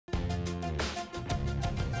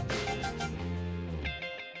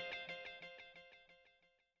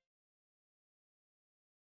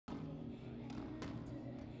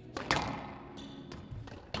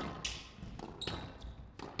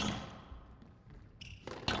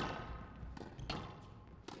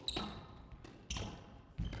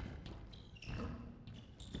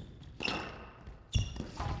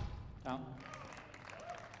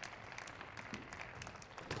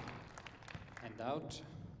out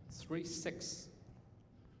 3-6.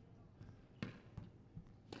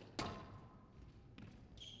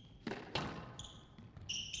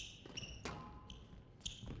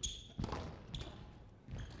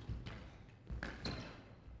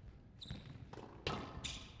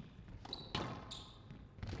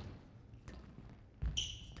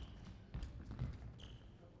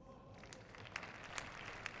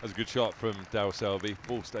 That was a good shot from Daryl Selby.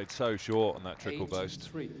 Ball stayed so short on that trickle boast.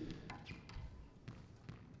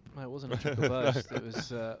 No, it wasn't a trickle boast. It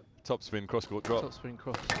was top spin cross court drop. Top spin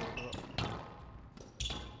cross court drop.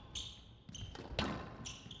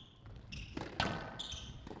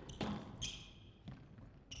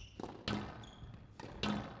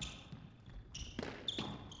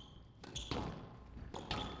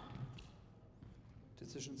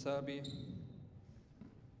 Decision Selby.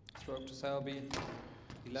 Stroke to Selby.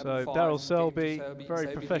 So Daryl Selby, very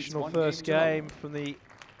Selby professional first game from the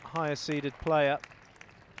higher seeded player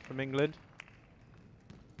from England.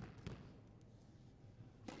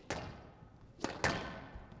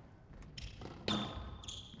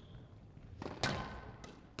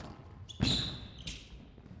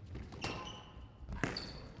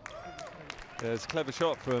 There's a clever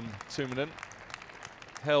shot from Tuominen.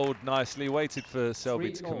 Held nicely, waited for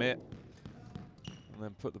Selby to commit, and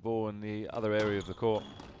then put the ball in the other area of the court.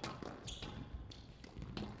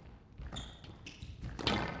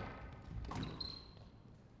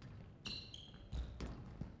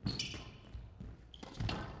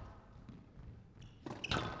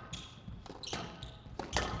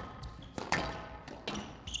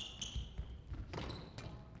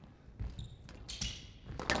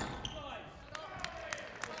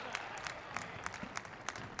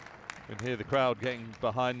 You can hear the crowd getting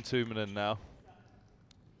behind Tuominen now.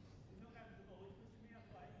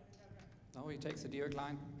 No, he takes the direct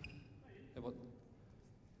line.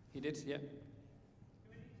 He did, yeah.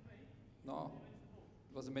 No,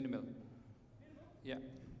 it was a minimal. Yeah,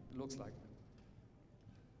 it looks like.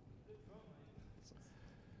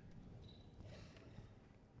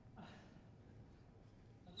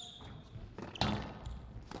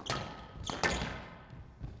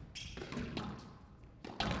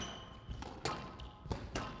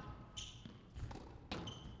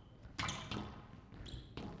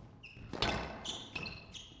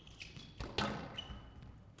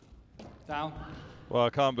 Down. Well, I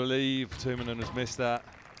can't believe Tuominen has missed that.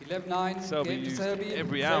 11-9. Selby used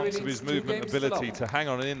every ounce of his movement ability to hang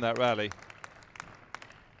on in that rally.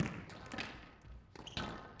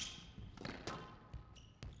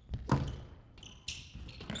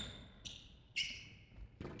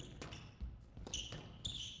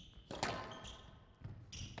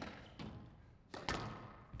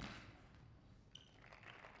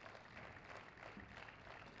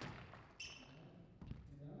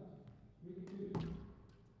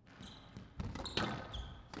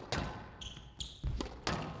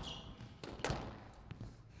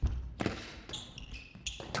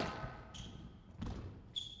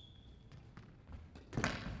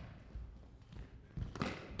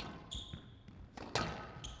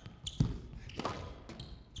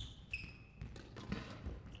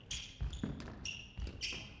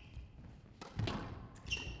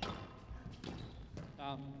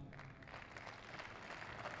 Down.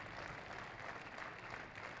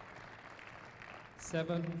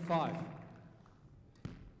 Seven, 5.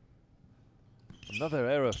 Another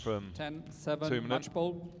error from 10-7 match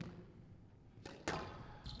ball.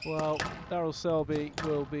 Well, Daryl Selby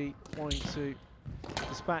will be wanting to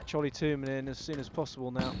dispatch Ollie Tuominen as soon as possible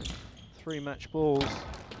now. 3 match balls.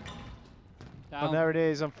 Down. And there it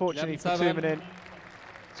is, unfortunately for Tuominen.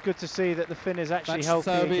 It's good to see that the Finn is actually Match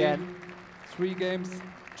healthy Selby, again. 3 games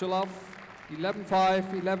to love.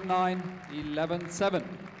 11-5, 11-9, 11-7.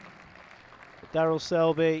 Daryl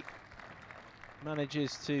Selby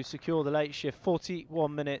manages to secure the late shift.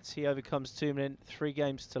 41 minutes, he overcomes Tuominen. 3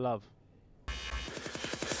 games to love.